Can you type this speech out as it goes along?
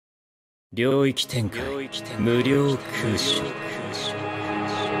領域展開無料空襲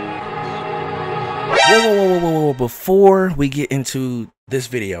Whoa. Before we get into this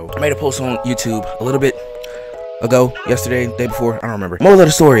video, I made a post on YouTube a little bit ago, yesterday, day before, I don't remember. Moral of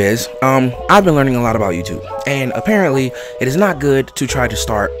the story is, I've been learning a lot about YouTube, and apparently it is not good to try to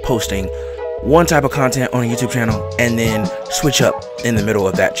start posting one type of content on a YouTube channel and then switch up in the middle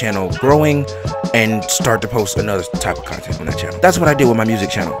of that channel growing and start to post another type of content on that channel. That's what I did with my music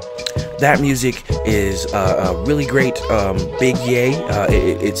channel. That music is a really great, big yay.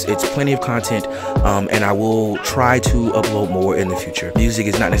 It's plenty of content, and I will try to upload more in the future. Music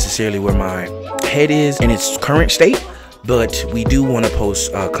is not necessarily where my head is in its current state, but we do want to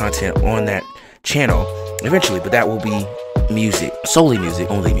post content on that channel eventually, but that will be music, solely music,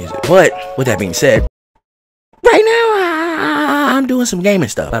 only music. But with that being said, right now I'm doing some gaming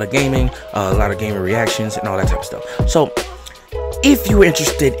stuff, a lot of gaming reactions and all that type of stuff. So if you were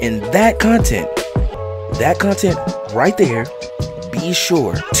interested in that content right there, be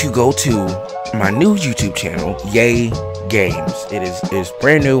sure to go to my new YouTube channel, Yay Games. It is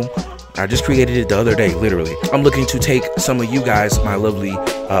brand new. I just created it the other day, literally. I'm looking to take some of you guys, my lovely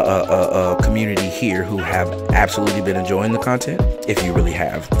community here, who have absolutely been enjoying the content, if you really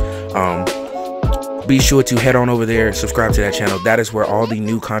have. Be sure to head on over there, subscribe to that channel. That is where all the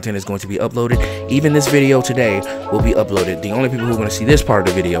new content is going to be uploaded. Even this video today will be uploaded. The only people who are going to see this part of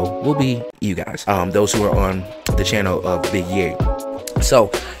the video will be you guys, those who are on the channel of Big Yay.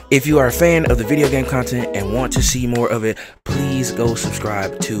 So if you are a fan of the video game content and want to see more of it, please go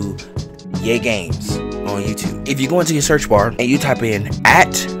subscribe to Yay Games on YouTube. If you go into your search bar and you type in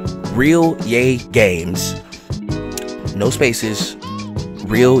 @RealYayGames, no spaces,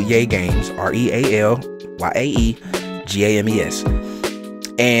 Real Yay Games, RealYaeGames,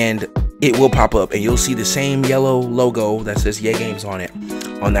 and it will pop up and you'll see the same yellow logo that says Yay Games on it,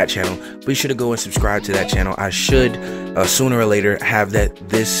 on that channel. Be sure to go and subscribe to that channel. I should sooner or later have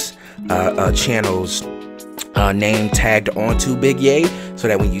this channel's name tagged onto Big Yay, so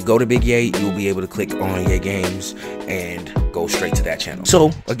that when you go to Big Yay, you'll be able to click on Yay Games and go straight to that channel.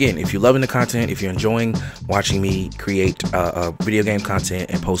 So again, if you're loving the content, if you're enjoying watching me create video game content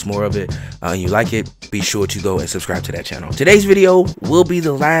and post more of it, and you like it, be sure to go and subscribe to that channel. Today's video will be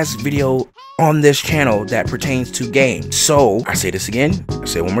the last video on this channel that pertains to games. So I say this again, I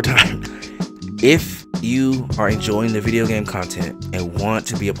say it one more time. If you are enjoying the video game content and want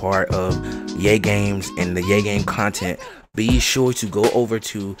to be a part of Yay Games and the Yay Game content, be sure to go over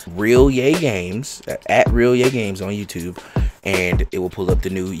to Real Yay Games, @RealYayGames on YouTube, and it will pull up the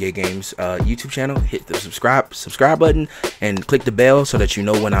new Yay Games YouTube channel. Hit the subscribe button and click the bell so that you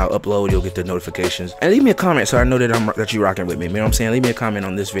know when I upload. You'll get the notifications, and leave me a comment so I know that you're rocking with me. You know what I'm saying? Leave me a comment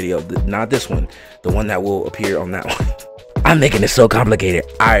on this video, not this one, the one that will appear on that one. I'm making it so complicated.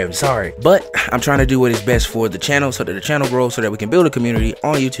 I am sorry, but I'm trying to do what is best for the channel so that the channel grows, so that we can build a community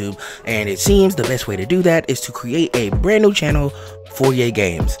on YouTube. And it seems the best way to do that is to create a brand new channel for Yay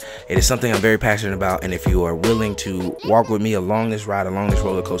Games. It is something I'm very passionate about, and if you are willing to walk with me along this ride, along this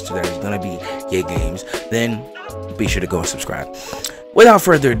roller coaster that is gonna be Yay Games, then be sure to go and subscribe. Without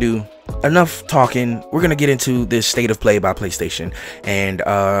further ado, enough talking. We're gonna get into this state of play by PlayStation, and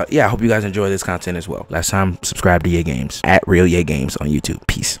yeah, I hope you guys enjoy this content as well. Last time, subscribe to Yay Games, @RealYayGames on YouTube.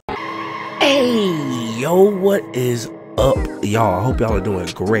 Peace. Hey yo, what is up, y'all? I hope y'all are doing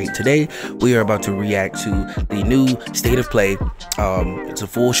great. Today we are about to react to the new state of play. It's a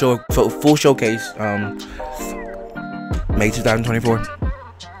full showcase. May 2024.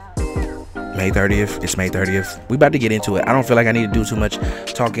 May 30th. It's May 30th. We about to get into it. I don't feel like I need to do too much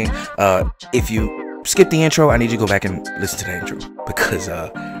talking. If you skip the intro, I need you to go back and listen to the intro, because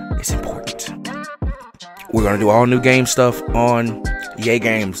it's important. We're gonna do all new game stuff on Yay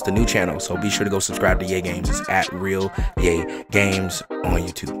Games, the new channel. So be sure to go subscribe to Yay Games. It's @RealYayGames on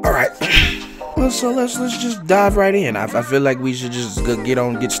YouTube. All right. So let's just dive right in. I feel like we should just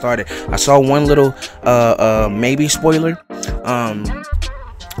get started. I saw one little maybe spoiler.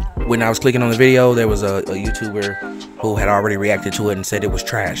 When I was clicking on the video, there was a YouTuber who had already reacted to it and said it was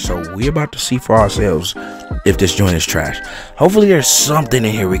trash. So we're about to see for ourselves if this joint is trash. Hopefully there's something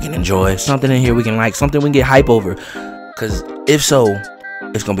in here we can enjoy, something in here we can like, something we can get hype over. Because if so,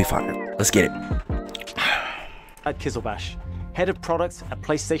 it's going to be fire. Let's get it. At Kizelbash, head of products at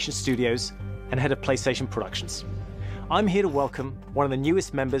PlayStation Studios and head of PlayStation Productions. I'm here to welcome one of the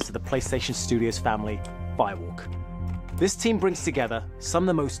newest members of the PlayStation Studios family, Firewalk. This team brings together some of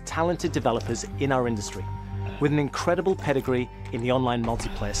the most talented developers in our industry, with an incredible pedigree in the online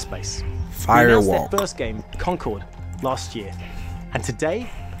multiplayer space. They announced their first game, Concord, last year, and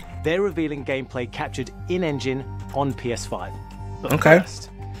today they're revealing gameplay captured in-engine on PS5. But first,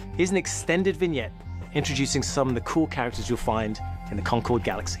 Here's an extended vignette introducing some of the cool characters you'll find in the Concord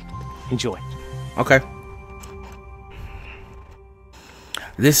Galaxy. Enjoy. Okay.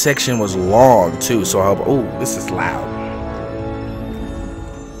 This section was long too, so I hope. Oh, this is loud.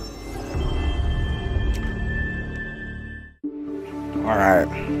 All right.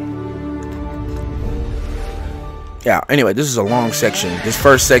 Yeah. Anyway, this is a long section. This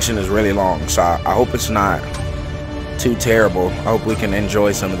first section is really long, so I hope it's not too terrible. I hope we can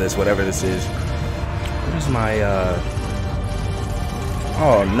enjoy some of this, whatever this is. Where's my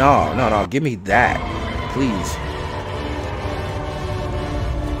Oh no, give me that, please.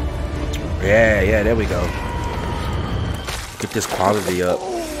 Yeah, there we go. Get this quality up.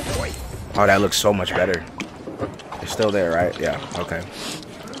 Oh, that looks so much better. It's still there, right? Yeah, okay.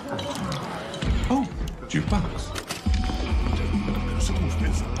 Oh, jukebox.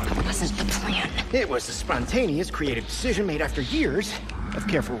 That wasn't the plan. It was a spontaneous, creative decision made after years of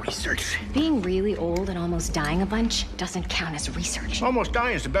careful research. Being really old and almost dying a bunch doesn't count as research. Almost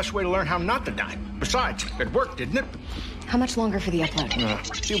dying is the best way to learn how not to die. Besides, it worked, didn't it? How much longer for the upload?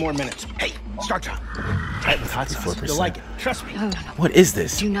 A few more minutes. Hey, start time. Right with hot sauce. 4%. You'll like it. Trust me. No. What is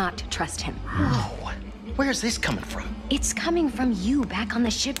this? Do not trust him. Whoa. Where's this coming from? It's coming from you back on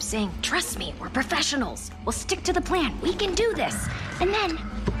the ship saying, trust me, we're professionals. We'll stick to the plan. We can do this. And then,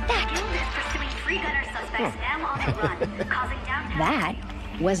 that. Pursuing three gunner suspects now on the run, causing downtown. That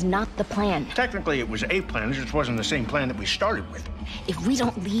was not the plan. Technically, it was a plan. It just wasn't the same plan that we started with. If we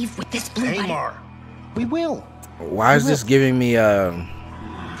don't leave with this blue button... Amar, we will. Why is this giving me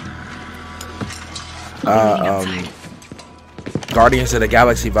Guardians of the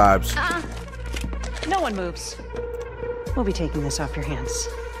Galaxy vibes? No one moves. We'll be taking this off your hands.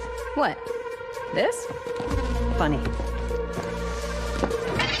 What? This? Funny.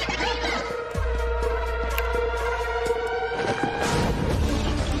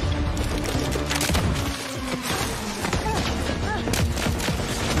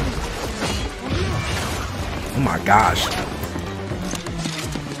 Oh my gosh.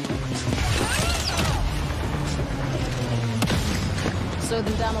 Slow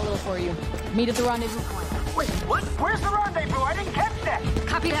them down a little for you. Meet at the rendezvous point. Wait, what? Where's the rendezvous? I didn't catch that.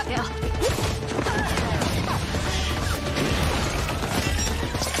 Copy that, Bill.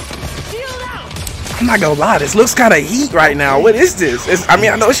 I'm not gonna lie, this looks kind of heat right now. What is this? I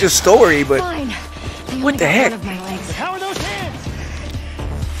mean, I know it's your story, but Fine. what the heck? One of my legs. How are those hands?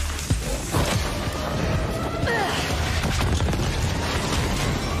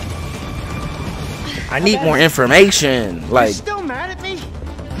 I need more information. You Like, still mad at me?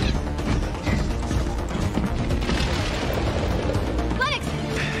 Lennox!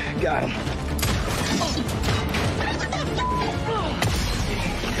 Got him.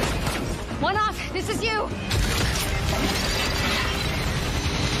 One off. This is you.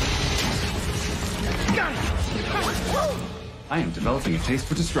 Got him. I am developing a taste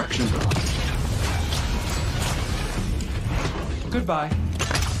for destruction. Goodbye.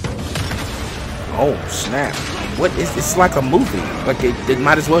 oh snap! What is? It's like a movie. Like it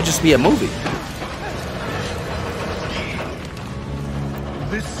might as well just be a movie.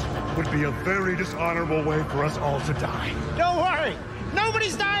 This would be a very dishonorable way for us all to die. Don't worry.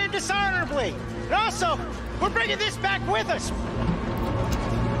 Nobody's dying dishonorably. And also, we're bringing this back with us.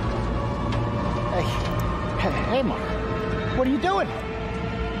 Hey, Mark. What are you doing?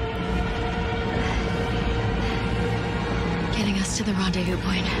 Getting us to the rendezvous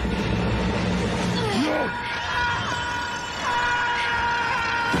point.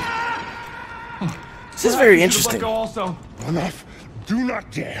 This is very interesting. Let go also. Enough. Do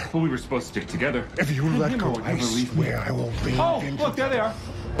not dare. Well, we were supposed to stick together. If you let go, would I never leave me. swear I will bring Oh, vengeance. look, there they are.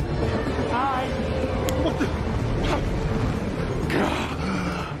 Hi. What the?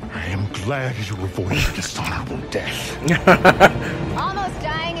 I am glad you avoided a dishonorable death. Almost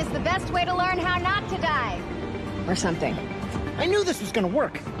dying is the best way to learn how not to die. Or something. I knew this was gonna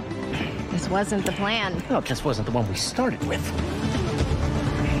work. This wasn't the plan. Well, it just wasn't the one we started with.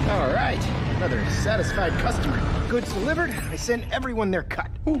 All right. Another satisfied customer. Goods delivered. I send everyone their cut.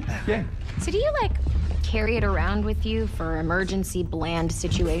 Ooh, yeah. So do you, like, carry it around with you for emergency bland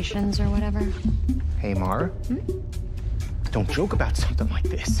situations or whatever? Hey, Mara. Don't joke about something like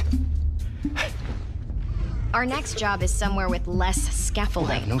this. Our next job is somewhere with less We'll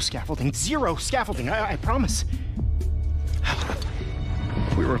scaffolding. have no scaffolding. Zero scaffolding. I promise.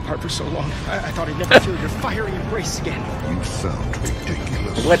 We were apart for so long. I thought I'd never feel your fiery embrace again. You sound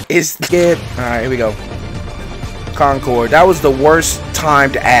ridiculous. What is it? All right, here we go. Concord. That was the worst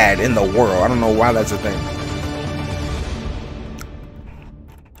timed ad in the world. I don't know why that's a thing.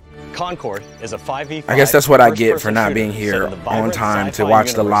 Concord is a 5v5. I guess that's what I get for not being here on time to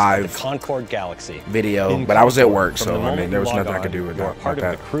watch the live Concord Galaxy video, but I was at work, so I mean there was nothing I could do with that. Part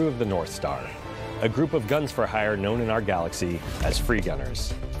of the crew of the North Star, a group of guns for hire known in our galaxy as free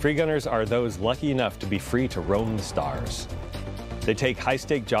gunners. Free gunners are those lucky enough to be free to roam the stars. They take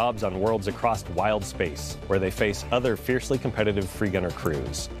high-stake jobs on worlds across wild space, where they face other fiercely competitive free gunner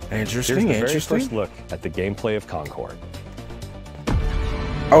crews. Interesting. Here's the very first look at the gameplay of Concord.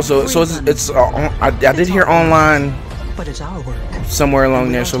 Also, so it's I did hear online, but it's our work. Somewhere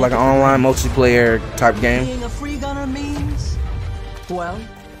along there, so like an online multiplayer type game. Being a free gunner means, well,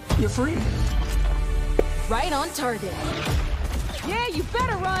 you're free. Right on target. Yeah, you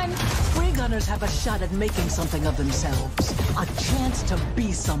better run. Free gunners have a shot at making something of themselves. A chance to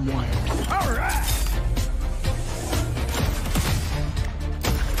be someone. All right.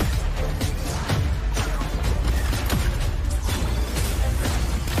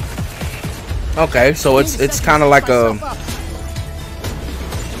 Okay, so it's kind of like a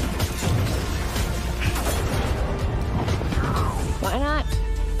Why not?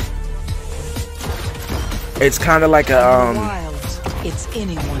 It's kind of like a it's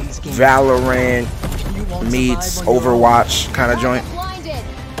anyone's game. Valorant meets Overwatch kind of joint.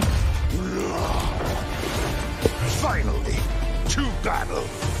 Finally, to battle.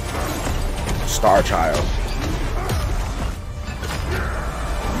 Star Child.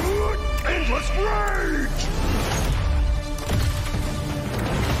 Endless rage.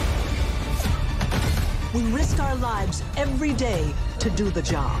 We risk our lives every day to do the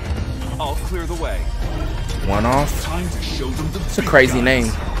job. I'll clear the way. One off. Time to show them the It's a crazy name.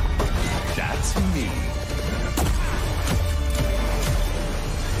 That's me.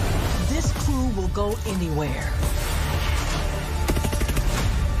 This crew will go anywhere.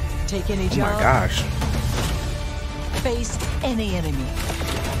 Take any job. Oh my gosh. Face any enemy.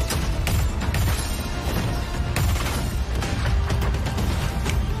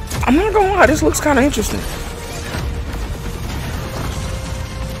 I'm not gonna lie, this looks kind of interesting.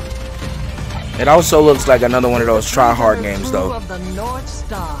 It also looks like another one of those try-hard games, though. Of the North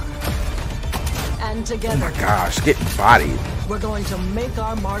Star. And together, Oh my gosh, getting bodied. we're going to make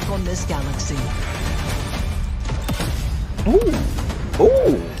our mark on this galaxy. Ooh.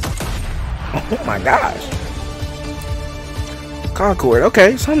 Ooh. Oh my gosh. Concord,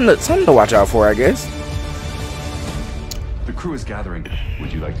 okay, something to watch out for, I guess. The crew is gathering.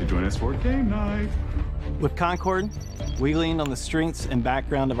 Would you like to join us for game night? With Concord, we leaned on the strengths and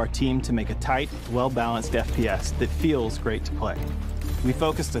background of our team to make a tight, well-balanced FPS that feels great to play. We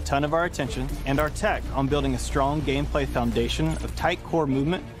focused a ton of our attention and our tech on building a strong gameplay foundation of tight core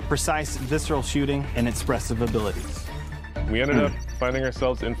movement, precise visceral shooting, and expressive abilities. We ended up finding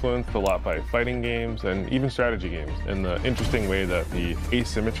ourselves influenced a lot by fighting games and even strategy games in the interesting way that the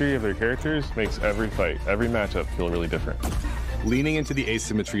asymmetry of their characters makes every fight, every matchup feel really different. Leaning into the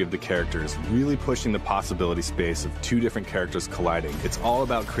asymmetry of the characters, really pushing the possibility space of two different characters colliding. It's all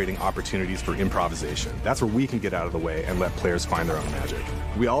about creating opportunities for improvisation. That's where we can get out of the way and let players find their own magic.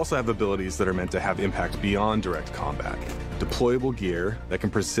 We also have abilities that are meant to have impact beyond direct combat. Deployable gear that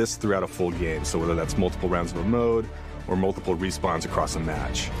can persist throughout a full game, so whether that's multiple rounds of a mode or multiple respawns across a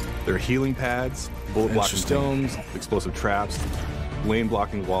match. There are healing pads, bullet blocking domes, explosive traps, lane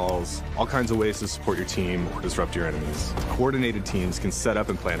blocking walls, all kinds of ways to support your team or disrupt your enemies. Coordinated teams can set up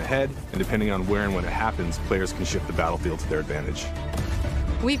and plan ahead, and depending on where and when it happens, players can shift the battlefield to their advantage.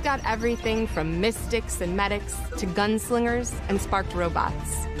 We've got everything from mystics and medics to gunslingers and sparked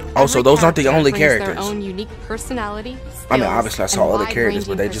robots. Also, those aren't the only characters. Their own unique personality. I mean, obviously I saw other characters,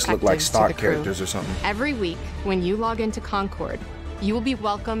 wide-ranging but they just look like perspectives to stock the crew. characters or something. Every week, when you log into Concord, you will be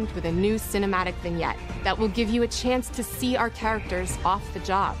welcomed with a new cinematic vignette that will give you a chance to see our characters off the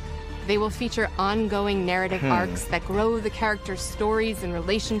job. They will feature ongoing narrative arcs that grow the characters' stories and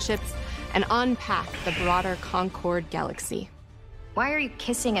relationships and unpack the broader Concord galaxy. Why are you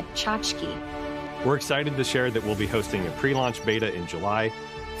kissing a tchotchke? We're excited to share that we'll be hosting a pre-launch beta in July,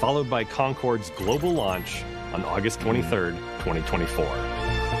 followed by Concord's global launch on August 23rd, 2024.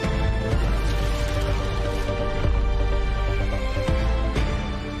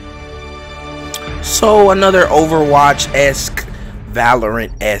 So another Overwatch-esque,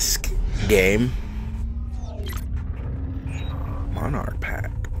 Valorant-esque game. Monarch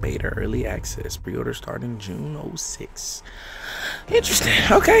Pack beta early access, pre-order starting June 06. Interesting.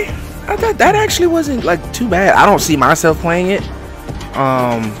 Okay, I thought that actually wasn't like too bad. I don't see myself playing it,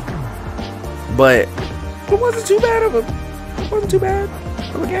 but it wasn't too bad of a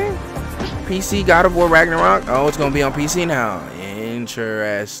game. PC God of War Ragnarok. Oh, it's gonna be on PC now.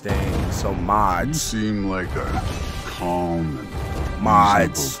 Interesting. So mods. You seem like a calm and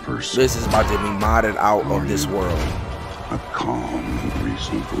mods. This is about to be modded out of this world. A calm and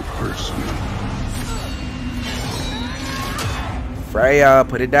reasonable person. Freya,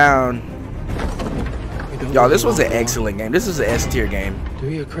 put it down. Y'all, this was an excellent game. This is an S tier game. Do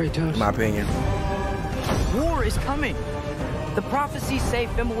you, Kratos? In my opinion. War is coming. The prophecies say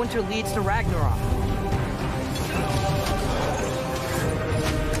Fimbulwinter leads to Ragnarok.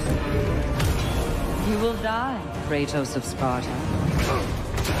 You will die, Kratos of Sparta.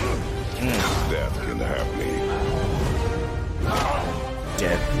 Death can have me.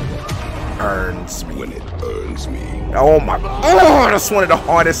 Death earns me. When it earns me. Oh my! Oh, that's one of the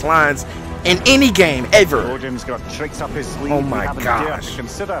hardest lines in any game ever. Odin's got tricks up his sleeve. Oh my gosh!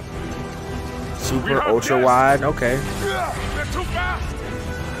 Consider. Super ultra wide. Okay. They're too fast.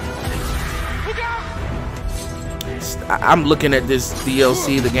 I'm looking at this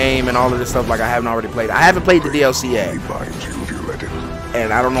DLC, the game, and all of this stuff like I haven't already played. I haven't played the DLC yet,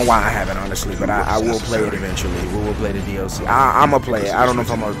 and I don't know why I haven't, honestly. But I will play it eventually. We will play the DLC. I'm gonna play it. I don't know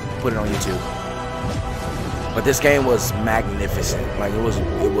if I'm gonna put it on YouTube. But this game was magnificent. Like it was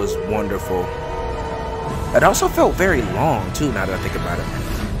wonderful. It also felt very long too. Now that I think about it,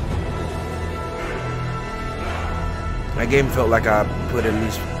 that game felt like I put at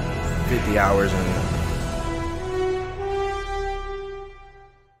least 50 hours in it.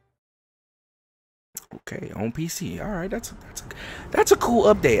 Okay, on PC. All right, that's a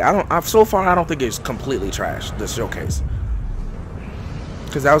cool update. So far I don't think it's completely trash, the showcase,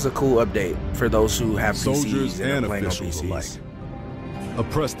 because that was a cool update for those who have soldiers PCs and are playing on officials PCs. alike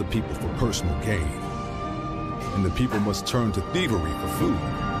oppress the people for personal gain, and the people must turn to thievery for food.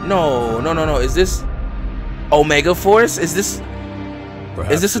 No. Is this Omega Force? Is this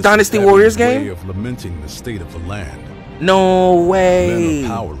a Dynasty Way Warriors game? of lamenting the state of the land. No way. Men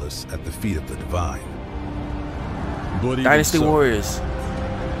are powerless at the feet of the divine. But even Dynasty so, Warriors.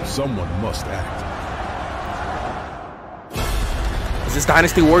 Someone must act. Is this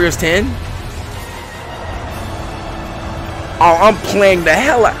Dynasty Warriors 10? Oh, I'm playing the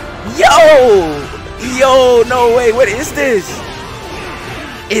hell out. Yo, no way. What is this?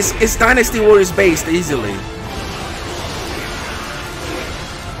 It's Dynasty Warriors based easily.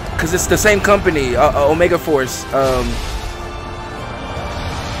 Cause it's the same company, Omega Force,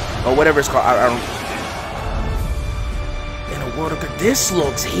 or whatever it's called. I don't. In a world of this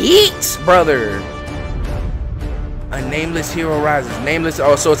looks heat, brother. A nameless hero rises. Nameless.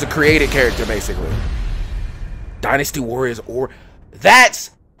 Oh, so it's a created character basically. Dynasty Warriors, or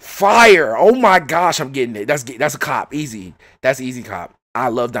that's fire. Oh my gosh, I'm getting it. That's a cop. Easy. That's easy cop. I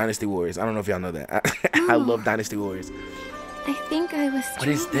love Dynasty Warriors. I don't know if y'all know that. I love Dynasty Warriors. I think I was What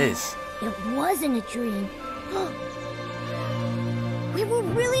is this? It wasn't a dream. We were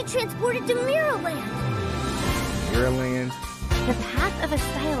really transported to Mirrorland. Mirrorland. The path of a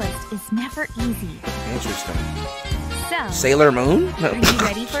stylist is never easy. Interesting. So, Sailor Moon? are you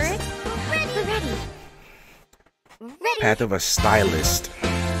ready for it? Ready. Path of a Stylist.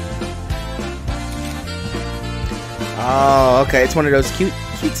 Oh, okay. It's one of those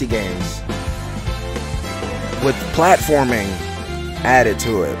cutesy games with platforming added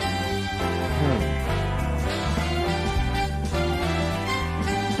to it.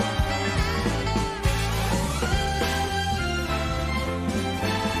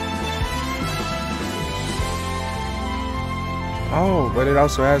 Oh, but it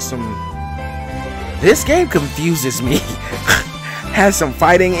also has some... This game confuses me. Has some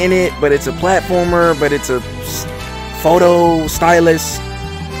fighting in it, but it's a platformer, but it's a photo stylist,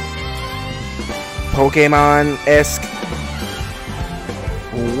 Pokemon-esque.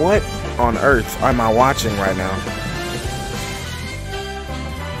 What on earth am I watching right now?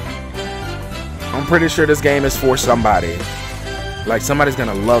 I'm pretty sure this game is for somebody. Like, somebody's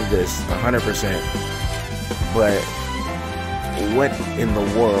gonna love this 100%. But what in the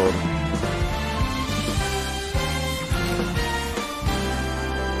world?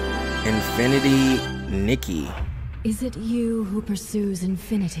 Infinity Nikki. Is it you who pursues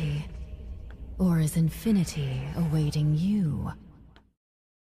infinity? Or is infinity awaiting you?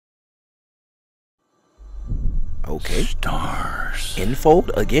 Okay. Stars.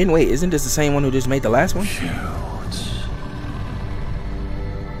 Infold again? Wait, isn't this the same one who just made the last one?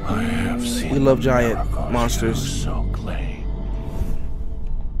 I have seen we love giant monsters. So clay.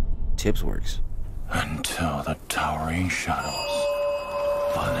 Tips works. Until the towering shadows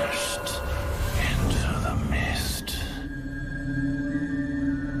vanished into the mist.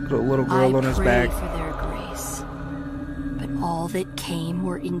 Got a little girl on his back. I prayed for their grace, but all that came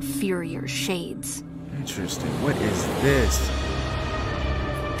were inferior shades. Interesting. What is this?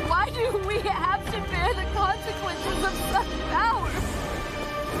 Why do we have to bear the consequences of such power?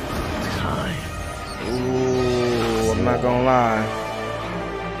 Ooh, I'm not gonna lie.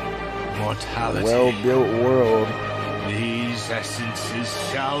 Mortality. Well-built world. These essences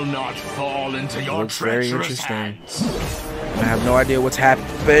shall not fall into your Looks very treacherous interesting. hands. I have no idea what's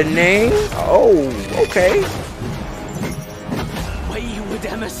happening. Oh, okay. Wayward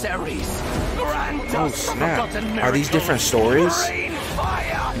emissaries. Oh snap! Are these different stories,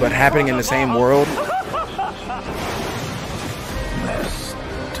 but happening in the same world?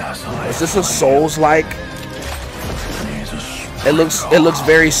 Is this a Souls-like? It looks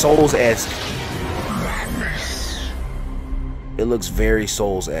very Souls-esque. It looks very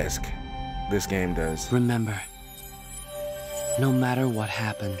Souls-esque. This game does. Remember, no matter what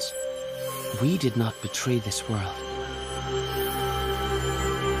happens, we did not betray this world.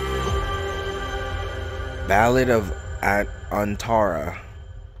 Ballad of Antara.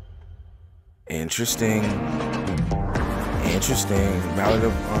 Interesting. Interesting. Ballad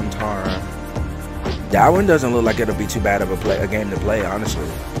of Antara. That one doesn't look like it'll be too bad of a game to play, honestly.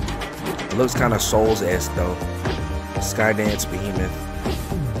 It looks kind of Souls-esque though. Skydance Behemoth.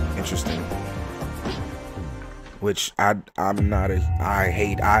 Interesting. Which I don't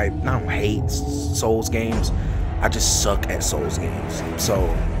hate Souls games. I just suck at Souls games. So,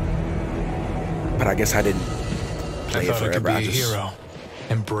 but I guess I didn't play it forever. I could be a hero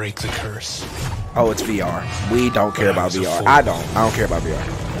and break the curse. Oh, it's VR. We don't care about VR. I don't care about VR.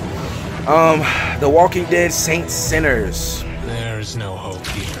 The Walking Dead Saints Sinners. There's no hope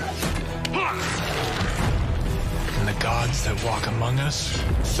here. And the gods that walk among us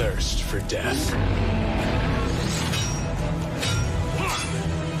thirst for death.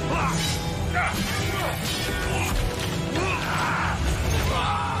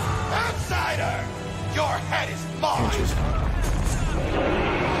 Outsider! Your head is mine!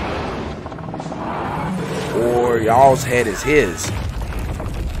 Or y'all's head is his.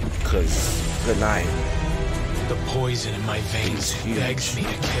 Cause, good night. The poison in my veins begs me to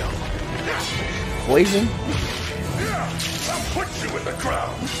kill. Poison? I'll put you in the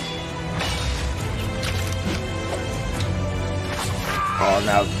ground! Oh,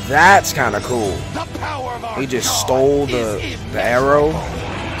 now that's kind of cool. He just stole the arrow.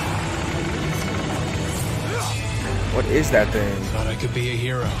 What is that thing? Thought I could be a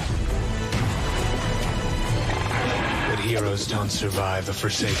hero. But heroes don't survive the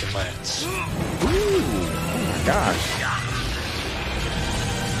Forsaken Lands. Ooh, oh my gosh.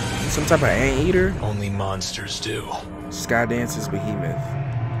 Some type of anteater? Only monsters do. Skydance's Behemoth.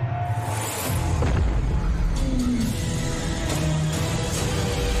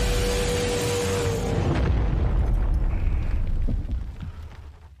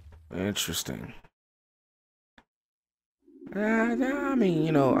 Interesting. I mean,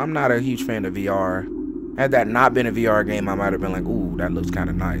 you know, I'm not a huge fan of VR. Had that not been a VR game, I might have been like, ooh, that looks kind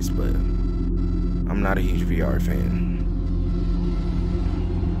of nice, but I'm not a huge VR fan.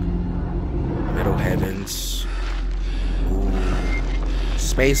 Middle Heavens. Ooh.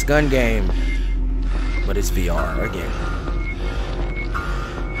 Space gun game. But it's VR again.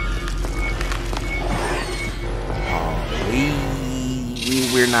 Oh,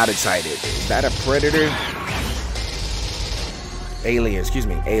 we're not excited. Is that a Predator? Alien, excuse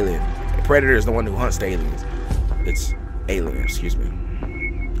me, Alien. The Predator is the one who hunts the aliens. It's Alien, excuse me.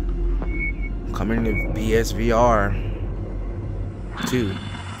 Coming to PSVR 2.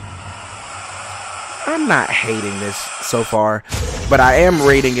 I'm not hating this so far, but I am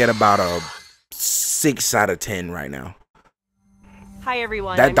rating it about a 6 out of 10 right now. Hi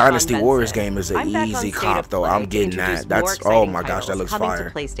everyone. That I'm Dynasty Sean Warriors Benson. game is an I'm back on easy State cop of though. Play I'm to getting introduce that. That's, more oh exciting my gosh, that titles looks coming fire.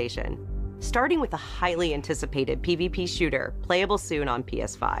 to PlayStation. Starting with the highly anticipated PvP shooter, playable soon on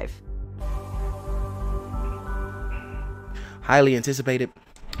PS5. Highly anticipated.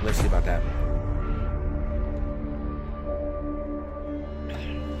 Let's see about that.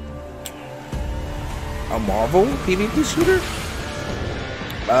 A Marvel PvP shooter?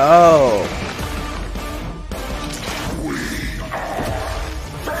 Oh.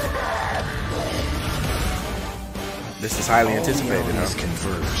 This is highly anticipated, huh?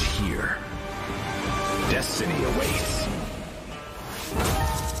 Converge here. Destiny awaits.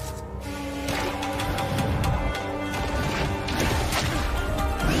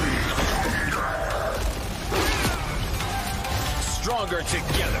 Stronger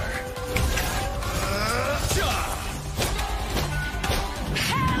together.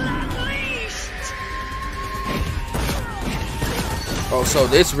 Oh, so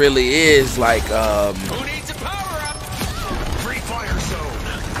this really is like Who needs a power up? Free fire zone.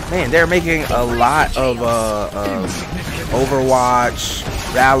 man, they're making a lot of Overwatch,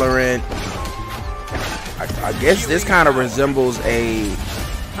 Valorant. I guess this kind of resembles a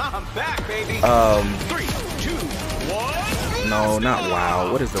I'm back, baby. 3, 2, 1. No, not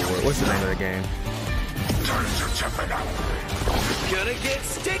WoW. What is the word? What's the name of the game? Gonna get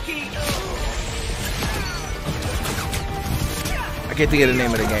sticky. I can't think of the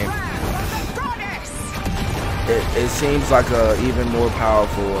name of the game. It seems like a even more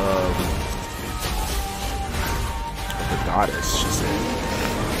powerful the goddess, she said.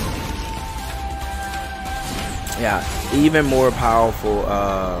 Yeah, even more powerful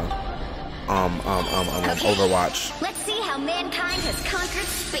Overwatch. Let's see how mankind has conquered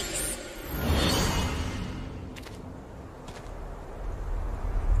space.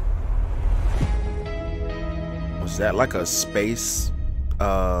 Was that like a space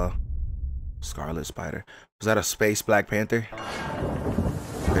Scarlet Spider? Was that a space Black Panther?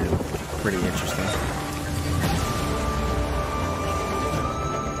 Pretty interesting.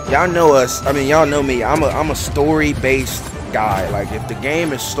 Y'all know us. I mean, y'all know me. I'm a story-based guy. Like, if the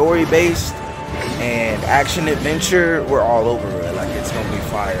game is story-based and action adventure, we're all over it. Like, it's gonna be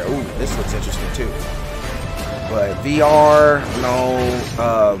fire. Ooh, this looks interesting too. But VR, no.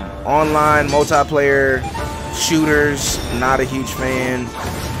 Online multiplayer shooters, not a huge fan.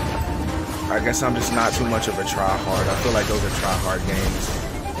 I guess I'm just not too much of a try-hard. I feel like those are try-hard games.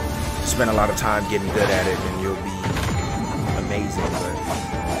 Spend a lot of time getting good at it, and you'll be amazing. But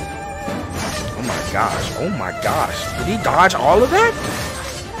oh my gosh! Did he dodge all of that?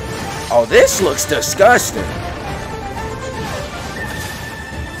 Oh, this looks disgusting.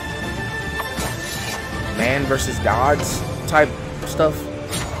 Man versus gods type stuff.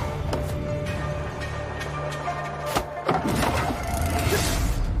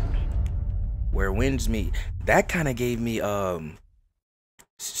 Where winds meet. That kind of gave me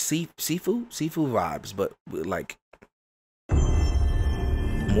seafood vibes, but with like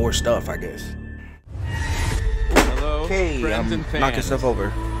more stuff, I guess. Hello, friends and fans. Knocking stuff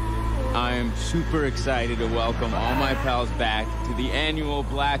over. I am super excited to welcome all my pals back to the annual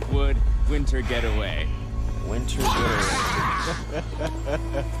Blackwood Winter Getaway. Winter Getaway.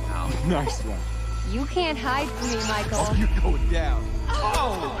 Oh, nice one. You can't hide from me, Michael. Oh, you're going down.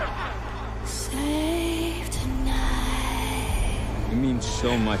 Oh! Save tonight. It means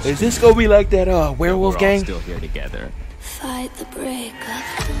so much. Is this gonna be like that werewolf gang? We're all still here together. Fight the breakup.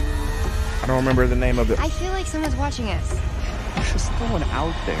 I don't remember the name of it. I feel like someone's watching us. Just throwing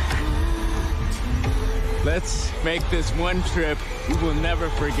out there. Let's make this one trip we will never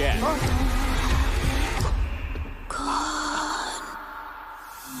forget.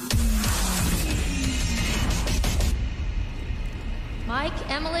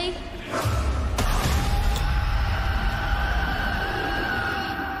 Mike, Emily?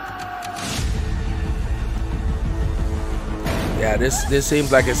 Yeah, this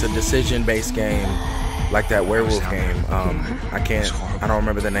seems like it's a decision-based game, like that werewolf game. I don't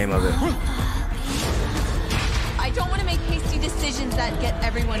remember the name of it. I don't want to make hasty decisions that get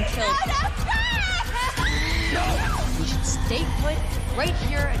everyone killed. We should stay put right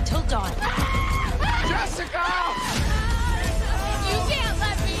here until dawn. Jessica! You can't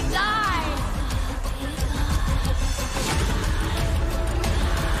let me die!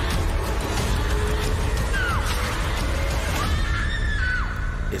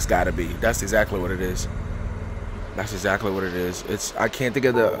 It's gotta be. That's exactly what it is. That's exactly what it is. I can't think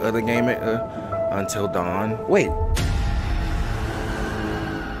of the other game. Until Dawn. Wait.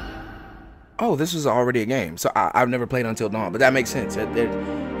 Oh, this was already a game. So I've never played Until Dawn, but that makes sense.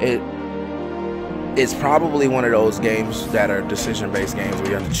 It's probably one of those games that are decision-based games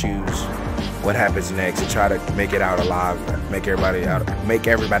where you have to choose what happens next and try to make it out alive, make everybody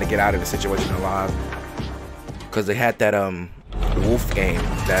get out of the situation alive. Because they had that wolf game,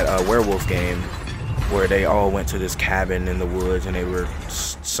 that werewolf game, where they all went to this cabin in the woods and they were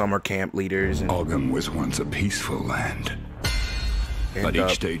summer camp leaders. And Ogum was once a peaceful land, but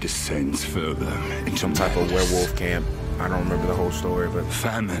each day descends further into some type of werewolf camp. I don't remember the whole story, but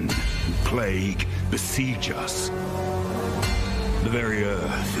famine and plague besiege us. The very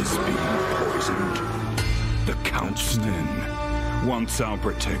earth is being poisoned. The Count's men, once our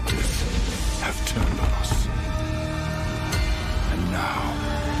protectors, have turned on us. And now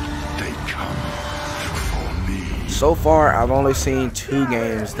they come for me. So far, I've only seen 2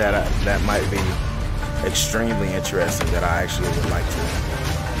 games that might be extremely interesting that I actually would like to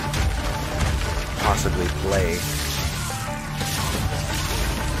possibly play.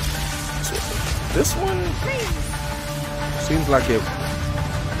 This one seems like it's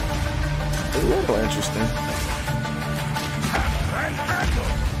a little interesting.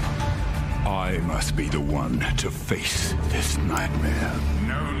 I must be the one to face this nightmare.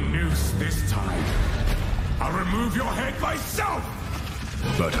 No noose this time. I'll remove your head myself!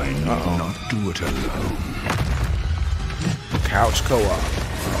 But I need not do it alone. Couch co-op.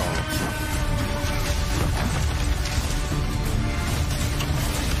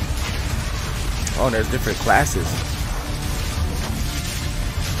 Oh, there's different classes.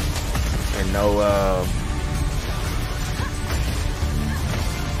 And no,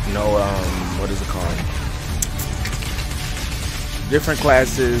 what is it called? Different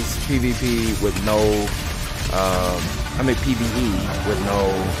classes, PvP with no, PvE with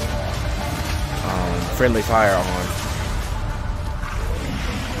no friendly fire on.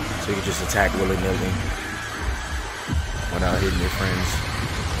 So you can just attack willy-nilly without hitting your friends.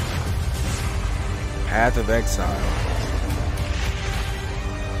 Path of Exile.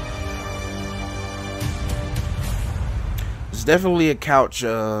 It's definitely a couch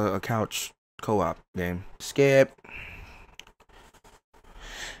co-op game. Skip.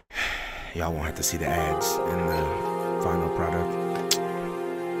 Y'all won't have to see the ads in the final product.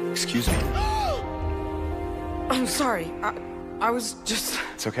 Excuse me. I'm sorry. I was just...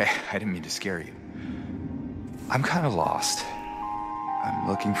 It's okay. I didn't mean to scare you. I'm kind of lost. I'm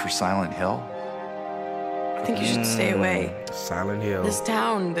looking for Silent Hill. I think you should stay away. Silent Hill. This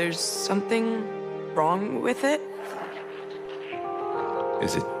town, there's something wrong with it?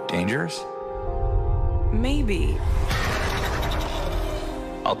 Is it dangerous? Maybe.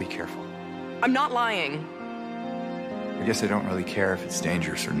 I'll be careful. I'm not lying. I guess I don't really care if it's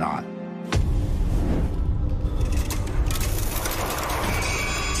dangerous or not.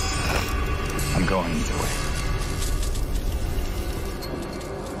 I'm going either way.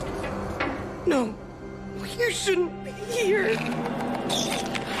 No, you shouldn't be here.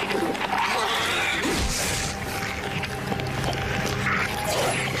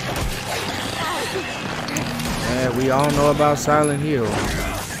 Yeah, we all know about Silent Hill.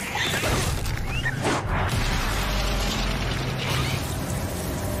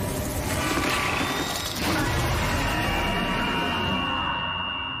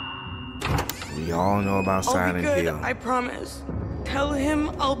 We all know about Silent I'll be good, Hill. I promise. Tell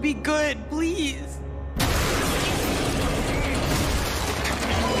him I'll be good, please.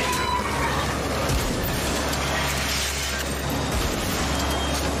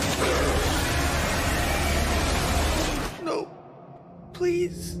 No,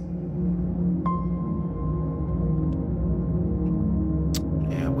 please.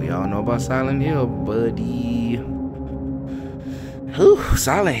 Yeah, we all know about Silent Hill, buddy. Whew,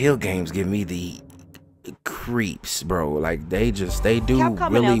 Silent Hill games give me the creeps, bro. Like they do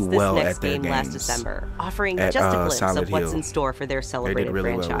Capcom really announced well this at next their game games. last December, offering at, just a glimpse Silent of what's Hill. in store for their celebrated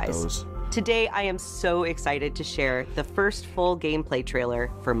really well with franchise. those. Today, I am so excited to share the first full gameplay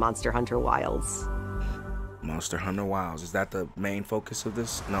trailer for Monster Hunter Wilds. Monster Hunter Wilds. Is that the main focus of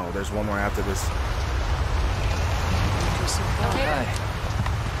this? No, there's one more after this.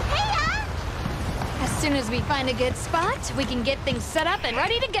 As soon as we find a good spot, we can get things set up and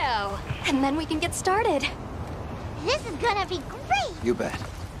ready to go. And then we can get started. This is gonna be great! You bet.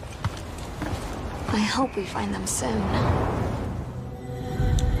 I hope we find them soon.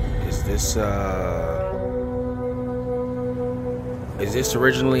 Is this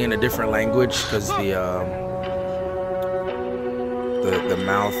originally in a different language? Because the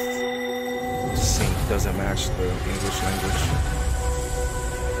mouth sync doesn't match the English language.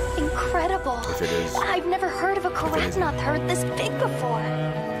 Incredible. If it is. I've never heard of a Karagnoth this big before.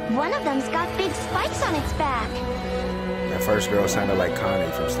 One of them's got big spikes on its back. That first girl sounded like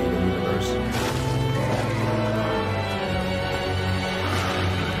Connie from Steven Universe.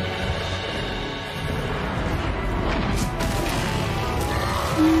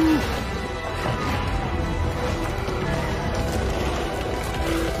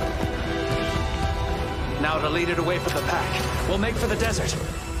 Now to lead it away from the pack. We'll make for the desert.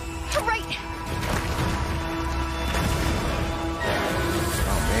 Right.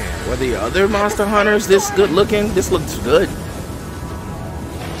 Oh man, were the other Monster Hunters this good looking? This looks good.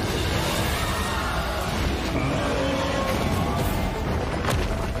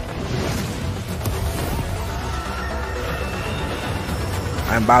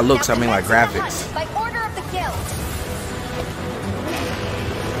 And by looks, I mean like graphics. By order of the guild.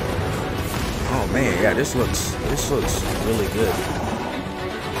 Oh man, yeah, this looks really good.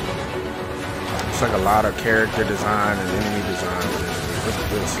 It's like a lot of character design and enemy design. Look at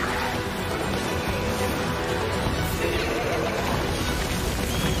this.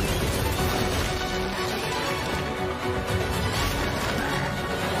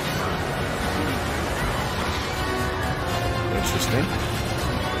 Interesting.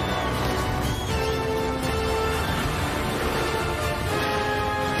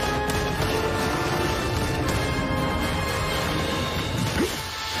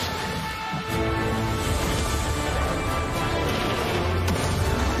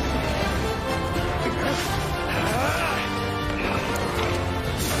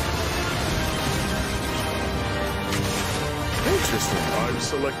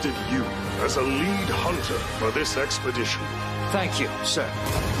 selected you as a lead hunter for this expedition. Thank you, sir.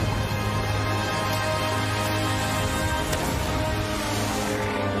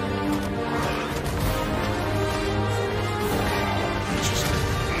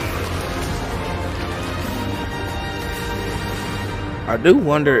 I do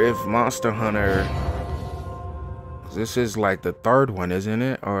wonder if Monster Hunter, this is like the third one, isn't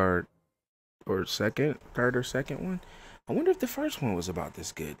it? Or third or second one? I wonder if the first one was about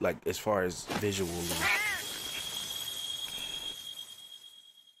this good, like as far as visually.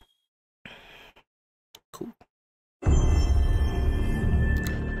 Cool.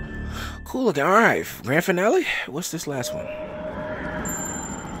 Cool looking. All right, grand finale. What's this last one?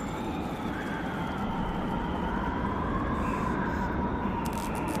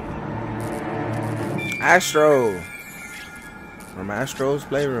 Astro from Astro's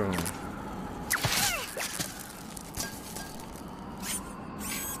Playroom.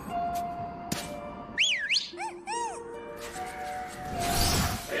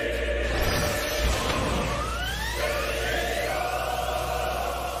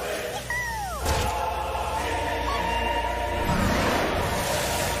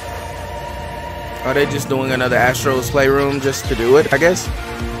 Are they just doing another Astro's Playroom just to do it, I guess?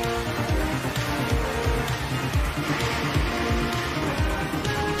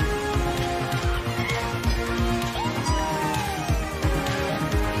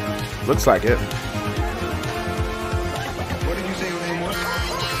 Looks like it. What did you say your name was?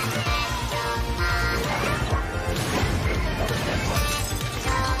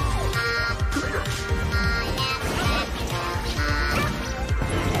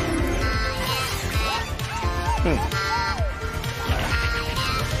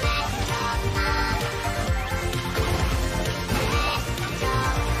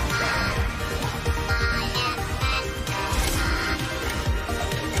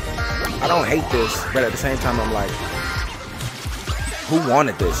 I don't hate this, but at the same time, I'm like, who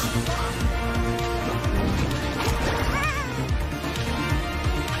wanted this?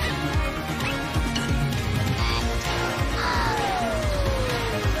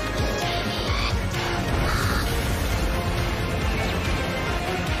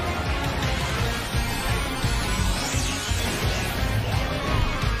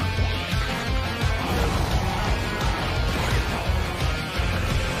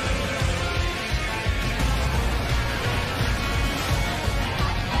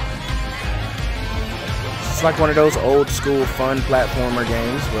 It's like one of those old school fun platformer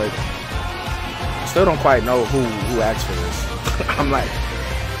games, but I still don't quite know who asked for this. I'm like,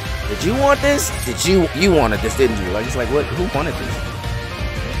 did you want this? Did you wanted this, didn't you? Like, it's like, what? Who wanted this?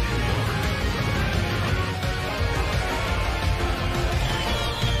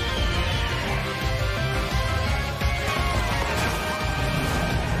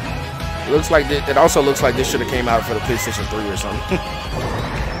 Looks like it also looks like this should have came out for the PlayStation 3 or something.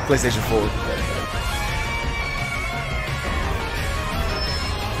 PlayStation 4.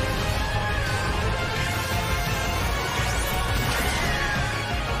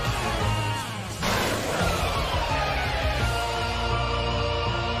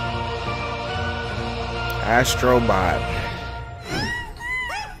 Astrobot.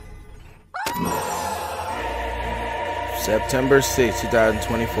 September 6th,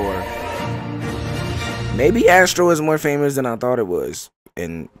 2024. Maybe Astro is more famous than I thought it was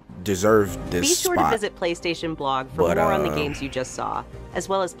and deserved this Be sure spot. to visit PlayStation blog for more on the games you just saw, as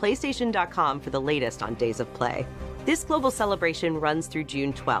well as PlayStation.com for the latest on Days of Play. This global celebration runs through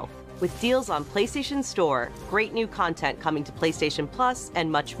June 12th, with deals on PlayStation Store, great new content coming to PlayStation Plus,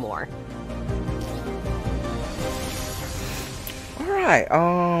 and much more. Alright,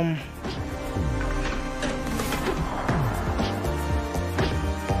 are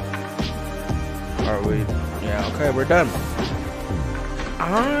we? Yeah, okay, we're done.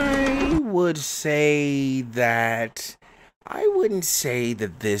 I would say that I wouldn't say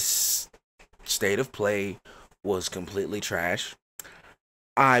that this state of play was completely trash.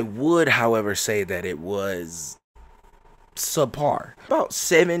 I would, however, say that it was subpar. About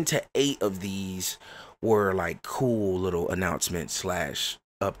 7 to 8 of these were like cool little announcements slash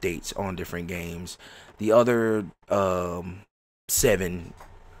updates on different games. The other 7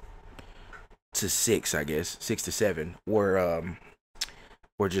 to 6, I guess 6 to 7 were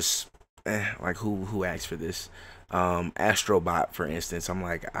just like who asked for this. Astrobot, for instance, I'm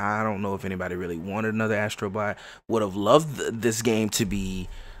like, I don't know if anybody really wanted another Astrobot. Would have loved this game to be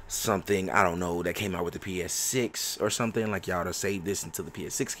something, I don't know, that came out with the PS6 or something. Like, y'all to save this until the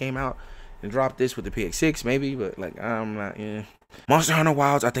PS6 came out and drop this with the PS6 maybe, but like, I'm not. Monster Hunter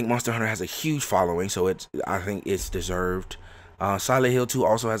Wilds, I think Monster Hunter has a huge following, so I think it's deserved. Silent Hill 2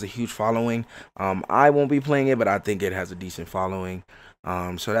 also has a huge following. I won't be playing it, but I think it has a decent following.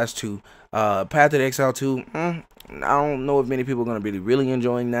 So that's 2. Path of the Exile 2, I don't know if many people are going to be really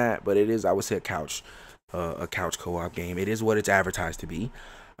enjoying that, but it is, I would say, a couch co-op game. It is what it's advertised to be.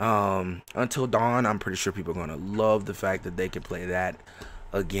 Until Dawn, I'm pretty sure people are going to love the fact that they can play that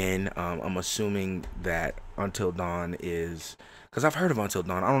again. I'm assuming that Until Dawn is, because I've heard of Until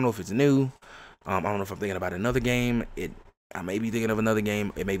Dawn. I don't know if it's new. I don't know if I'm thinking about another game. I may be thinking of another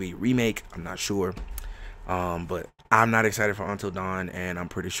game. It may be a remake. I'm not sure. But I'm not excited for Until Dawn, and I'm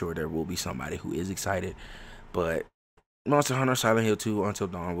pretty sure there will be somebody who is excited. But Monster Hunter, Silent Hill 2, Until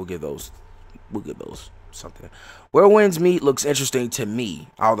Dawn, we'll give those something. Where Winds Meet looks interesting to me,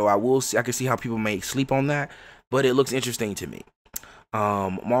 although I can see how people may sleep on that, but it looks interesting to me.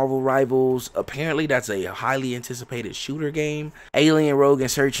 Marvel Rivals, apparently that's a highly anticipated shooter game. Alien Rogue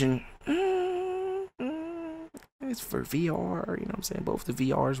Insurrection, it's for VR, you know what I'm saying? Both the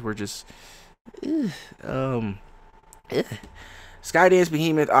VRs were just Skydance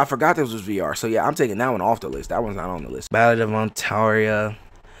Behemoth, I forgot this was VR, so yeah, I'm taking that one off the list. That one's not on the list. Ballad of Ontaria,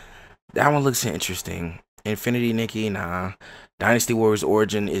 that one looks interesting. Infinity Nikki, nah. Dynasty Warriors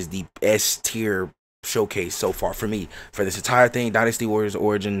Origin is the S tier showcase so far for me. For this entire thing, Dynasty Warriors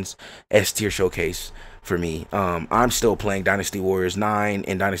Origins S tier showcase for me. I'm still playing Dynasty Warriors 9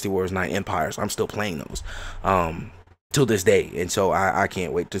 and Dynasty Warriors 9 Empires. I'm still playing those till this day, and so I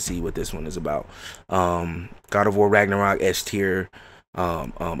can't wait to see what this one is about. God of War Ragnarok S tier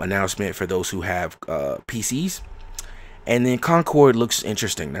announcement for those who have PCs. And then Concord looks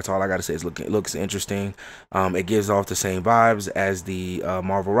interesting. That's all I gotta say. It looks interesting. It gives off the same vibes as the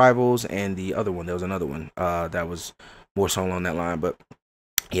Marvel Rivals and the other one. There was another one that was more so along that line. But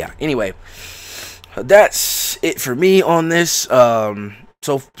yeah, anyway, that's it for me on this.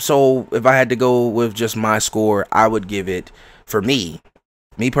 So if I had to go with just my score, I would give it, for me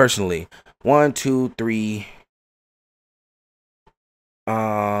personally, 1, 2, 3.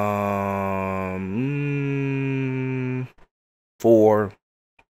 4,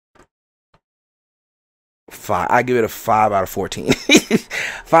 5. I give it a 5 out of 14.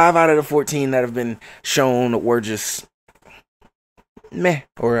 5 out of the 14 that have been shown were just meh,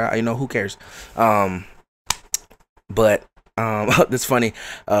 or who cares. But that's funny.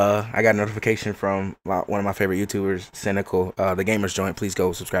 I got a notification from one of my favorite YouTubers, Cynical, the Gamers Joint. Please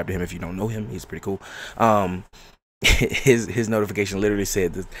go subscribe to him if you don't know him. He's pretty cool. His notification literally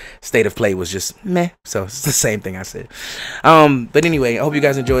said the state of play was just meh, so it's the same thing I said. But anyway, I hope you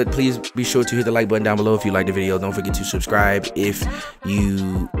guys enjoyed. Please be sure to hit the like button down below if you liked the video. Don't forget to subscribe if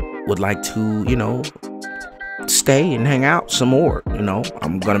you would like to stay and hang out some more.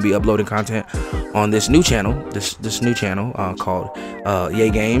 I'm gonna be uploading content on this new channel, this new channel called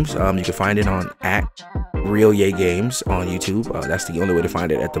Yay Games. You can find it on @Real Yay Games on YouTube. That's the only way to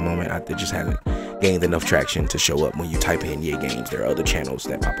find it at the moment. It just hasn't gained enough traction to show up when you type in Yay Games. There are other channels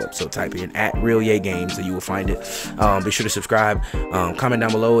that pop up, so type in @Real Yay Games and you will find it. Be sure to subscribe, comment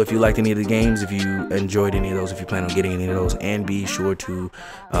down below if you liked any of the games, if you enjoyed any of those, if you plan on getting any of those, and be sure to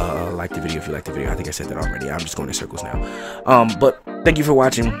like the video if you liked the video. I think I said that already. I'm just going in circles now. But thank you for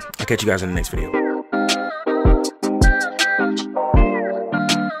watching. I'll catch you guys in the next video.